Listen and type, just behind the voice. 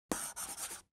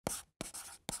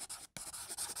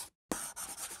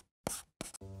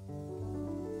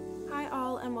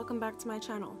welcome back to my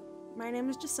channel. My name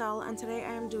is Giselle, and today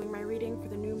I am doing my reading for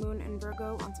the new moon in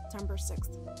Virgo on September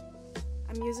 6th.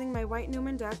 I'm using my white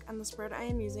Newman deck, and the spread I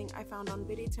am using I found on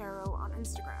Yeti Tarot on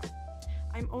Instagram.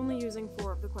 I'm only using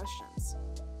 4 of the questions.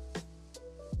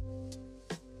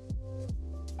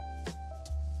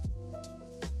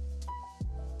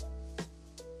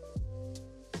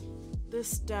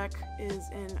 This deck is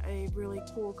in a really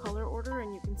cool color order,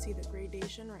 and you can see the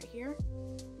gradation right here.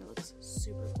 It looks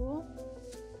super cool.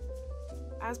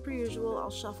 As per usual, I'll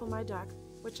shuffle my deck,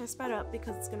 which I sped up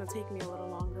because it's going to take me a little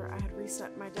longer. I had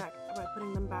reset my deck by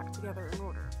putting them back together in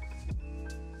order.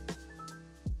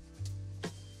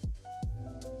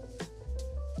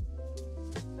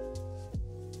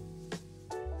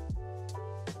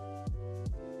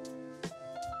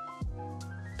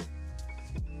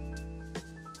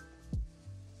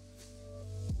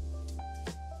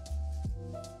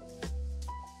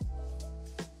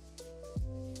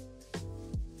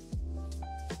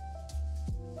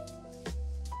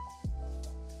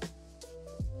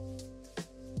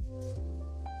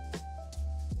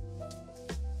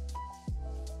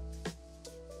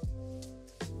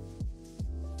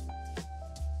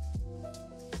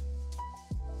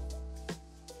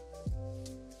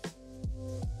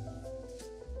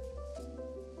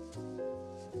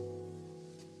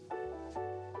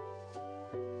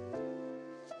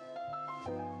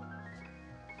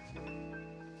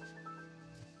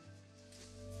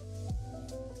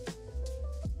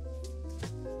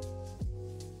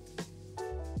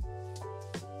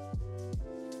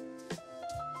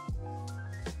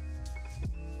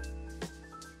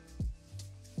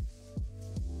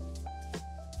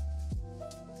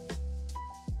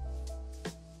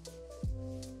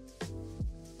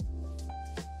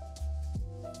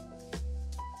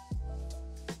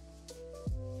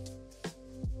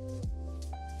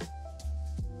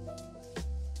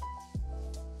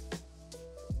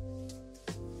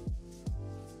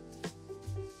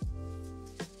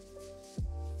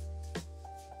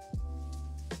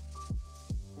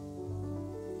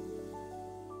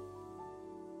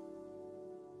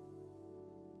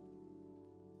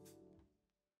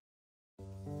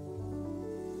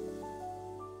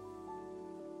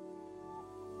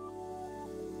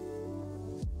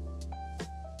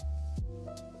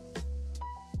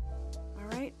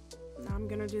 Now I'm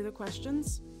gonna do the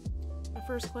questions. The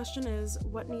first question is,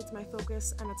 what needs my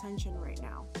focus and attention right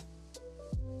now?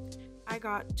 I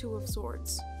got 2 of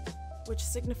Swords, which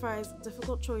signifies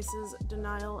difficult choices,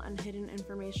 denial, and hidden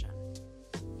information.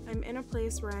 I'm in a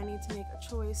place where I need to make a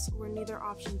choice where neither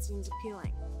option seems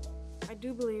appealing. I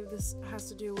do believe this has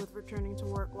to do with returning to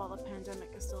work while the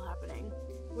pandemic is still happening,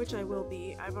 which I will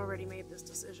be. I've already made this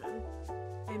decision.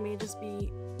 I may just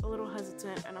be a little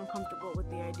hesitant and uncomfortable with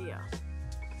the idea.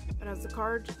 But as the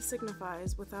card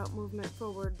signifies, without movement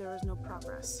forward, there is no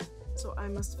progress, so I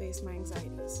must face my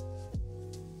anxieties.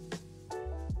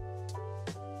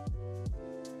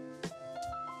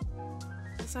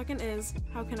 The second is,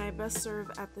 how can I best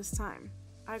serve at this time?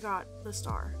 I got the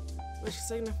Star, which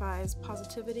signifies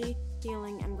positivity,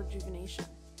 healing, and rejuvenation.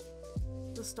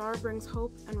 The Star brings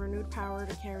hope and renewed power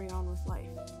to carry on with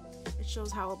life. It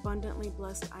shows how abundantly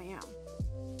blessed I am.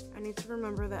 I need to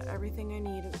remember that everything I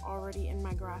need is already in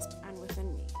my grasp and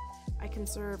within me. I can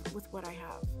serve with what I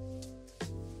have.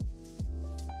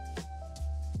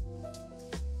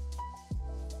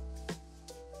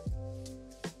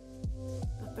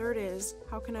 The third is,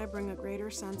 how can I bring a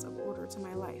greater sense of order to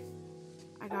my life?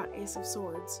 I got Ace of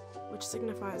Swords, which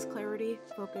signifies clarity,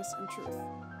 focus, and truth.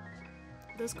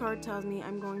 This card tells me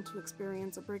I'm going to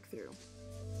experience a breakthrough.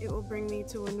 It will bring me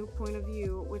to a new point of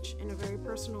view, which in a very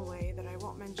personal way that I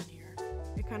won't mention here.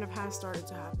 It kind of has started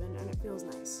to happen, and it feels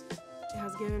nice. It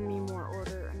has given me more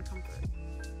order and comfort.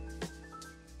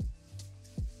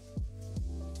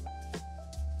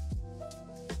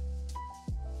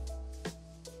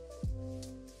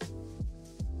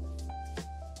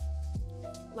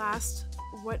 Last,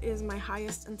 what is my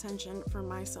highest intention for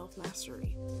my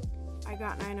self-mastery? I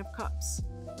got 9 of Cups,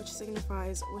 which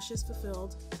signifies wishes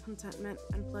fulfilled, contentment,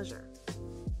 and pleasure.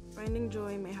 Finding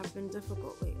joy may have been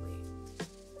difficult lately.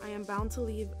 I am bound to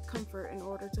leave comfort in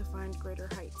order to find greater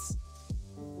heights.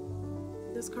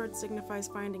 This card signifies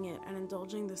finding it and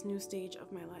indulging this new stage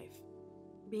of my life.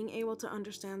 Being able to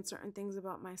understand certain things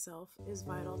about myself is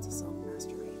vital to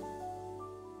self-mastery.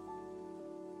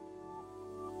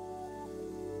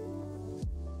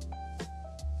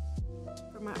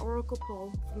 For my oracle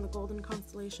pull from the Golden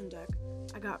Constellation deck,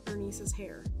 I got Bernice's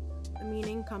hair. The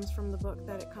meaning comes from the book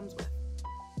that it comes with.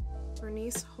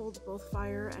 Bernice holds both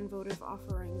fire and votive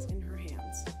offerings in her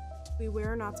hands.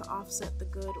 Beware not to offset the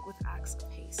good with acts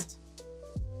of haste.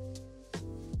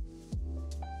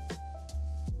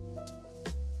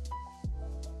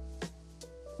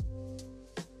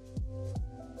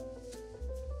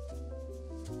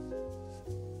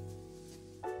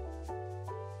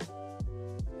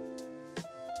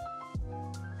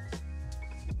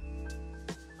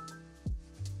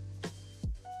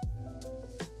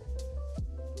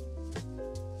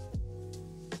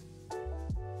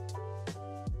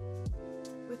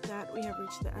 that, we have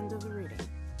reached the end of the reading.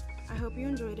 I hope you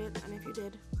enjoyed it, and if you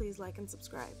did, please like and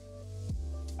subscribe.